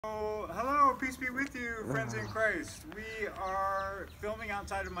Hello, peace be with you, friends in Christ. We are filming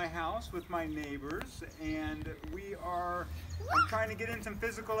outside of my house with my neighbors, and I'm trying to get in some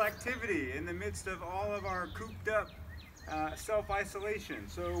physical activity in the midst of all of our cooped up self-isolation.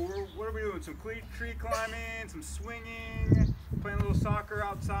 So what are we doing? Some tree climbing, some swinging, playing a little soccer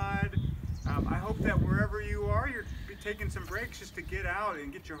outside. I hope that wherever you are, you're taking some breaks just to get out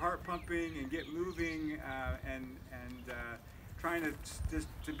and get your heart pumping and get moving and trying to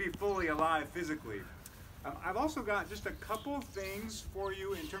be fully alive physically. I've also got just a couple things for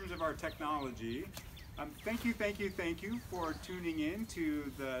you in terms of our technology. Thank you for tuning in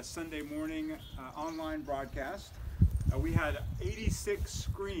to the Sunday morning online broadcast. We had 86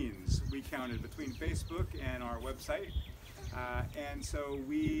 screens we counted between Facebook and our website. And so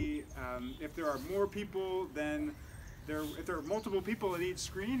if there are more people than if there are multiple people at each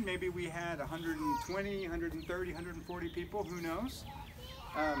screen, maybe we had 120, 130, 140 people, who knows?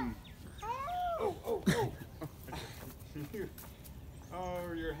 Oh,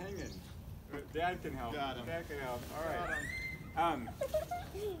 you're hanging. Dad can help. Got him. Dad can help. All right.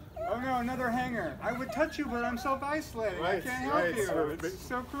 Oh no, another hanger. I would touch you, but I'm self-isolating. Right, I can't help you. So it's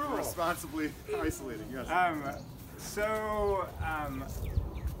so cruel. Responsibly isolating, yes.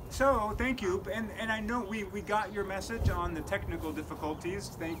 So thank you, and I know we got your message on the technical difficulties.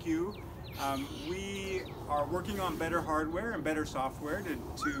 Thank you. We are working on better hardware and better software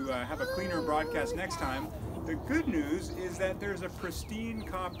to have a cleaner broadcast next time. The good news is that there's a pristine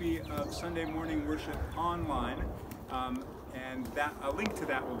copy of Sunday Morning Worship online, and a link to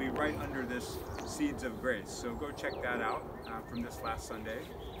that will be right under this Seeds of Grace. So go check that out from this last Sunday.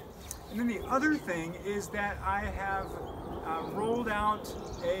 And then the other thing is that I have rolled out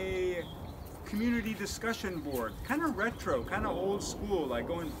a community discussion board, kind of retro, kind of old school, like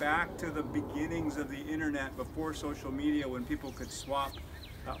going back to the beginnings of the internet before social media, when people could swap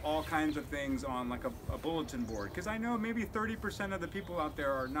all kinds of things on like a bulletin board. Because I know maybe 30% of the people out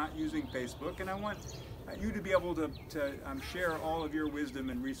there are not using Facebook, and I want you to be able to share all of your wisdom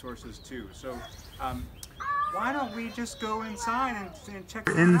and resources too. So why don't we just go inside and check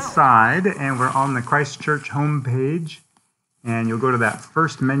it out? Inside, and we're on the Christ Church homepage, and you'll go to that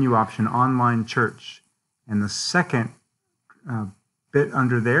first menu option, Online Church, and the second bit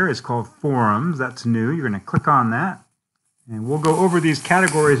under there is called Forums. That's new. You're going to click on that, and we'll go over these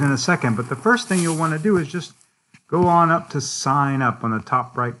categories in a second, but the first thing you'll want to do is just go on up to Sign Up on the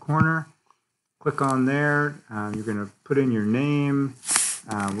top right corner. Click on there. You're going to put in your name.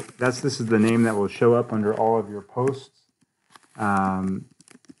 This is the name that will show up under all of your posts. Tess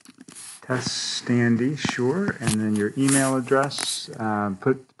Standy, sure, and then your email address.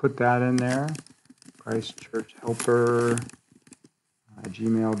 Put that in there. ChristChurchHelper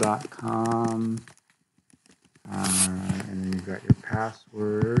gmail.com. And then you've got your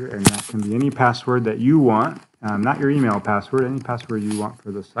password, and that can be any password that you want, not your email password, any password you want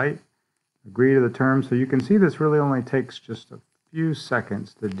for the site. Agree to the terms. So you can see this really only takes just a few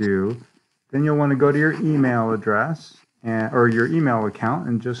seconds to do. Then you'll want to go to your email address or your email account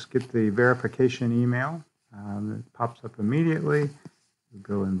and just get the verification email. It pops up immediately. You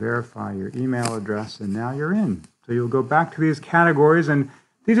go and verify your email address, and now you're in. So you'll go back to these categories, and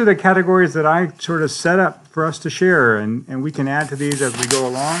these are the categories that I sort of set up for us to share, and we can add to these as we go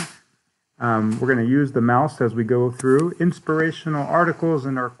along. We're going to use the mouse as we go through. Inspirational articles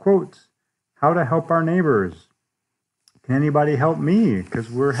and our quotes. How to help our neighbors. Can anybody help me? Because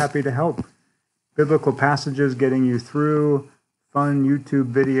we're happy to help. Biblical passages getting you through, fun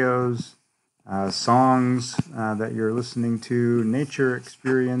YouTube videos, songs that you're listening to, nature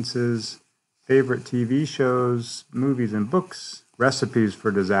experiences, favorite TV shows, movies and books, recipes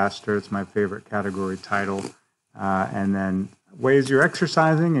for disaster. It's my favorite category title. And then ways you're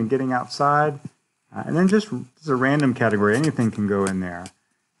exercising and getting outside. And then just a random category. Anything can go in there.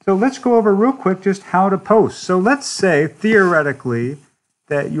 So let's go over real quick just how to post. So let's say, theoretically,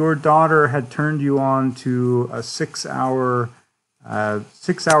 that your daughter had turned you on to a 6 hours of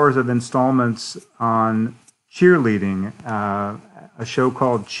installments on cheerleading, a show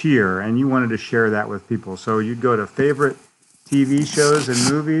called Cheer, and you wanted to share that with people. So you'd go to favorite TV shows and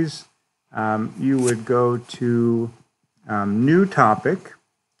movies. You would go to new topic,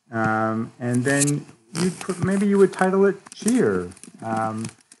 and then maybe you would title it Cheer.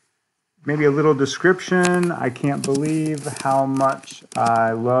 Maybe a little description. I can't believe how much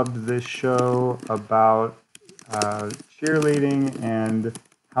I loved this show about cheerleading and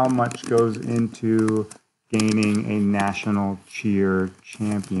how much goes into gaining a national cheer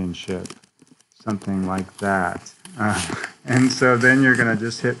championship. Something like that. And so then you're going to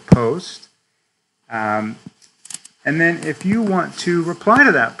just hit post. And then if you want to reply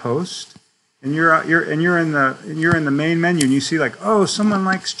to that post, and you're in the main menu, and you see like, oh, someone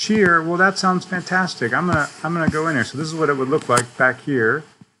likes cheer. Well, that sounds fantastic. I'm gonna go in there. So this is what it would look like back here.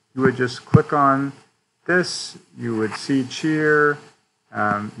 You would just click on this. You would see cheer.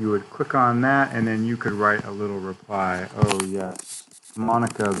 You would click on that, and then you could write a little reply. Oh yes,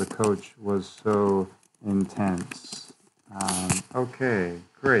 Monica, the coach, was so intense. Okay,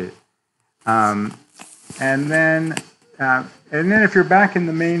 great. And then if you're back in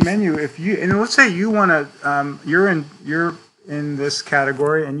the main menu, let's say you want to, you're in this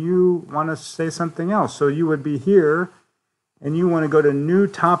category and you want to say something else. So you would be here, and you want to go to new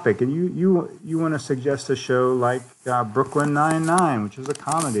topic, and you want to suggest a show like Brooklyn Nine-Nine, which is a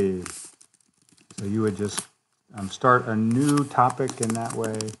comedy. So you would just start a new topic in that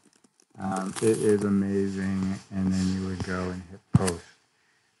way. It is amazing, and then you would go and hit post.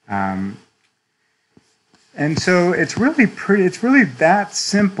 And so it's really that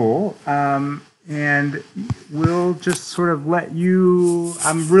simple, and we'll just sort of let you.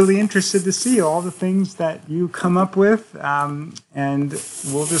 I'm really interested to see all the things that you come up with, and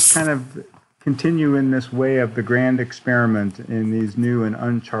we'll just kind of continue in this way of the grand experiment in these new and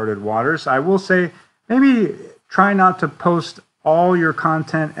uncharted waters. I will say, maybe try not to post all your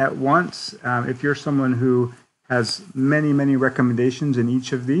content at once. If you're someone who has many recommendations in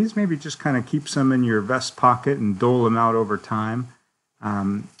each of these, maybe just kind of keep some in your vest pocket and dole them out over time.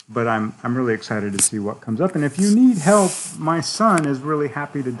 But I'm really excited to see what comes up. And if you need help, my son is really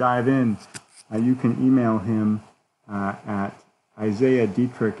happy to dive in. You can email him at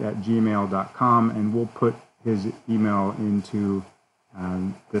isaiahdietrich@gmail.com, and we'll put his email into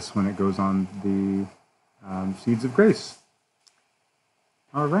this when it goes on the Seeds of Grace.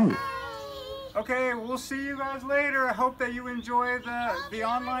 All right. Okay, we'll see you guys later. I hope that you enjoy the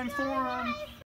online forum.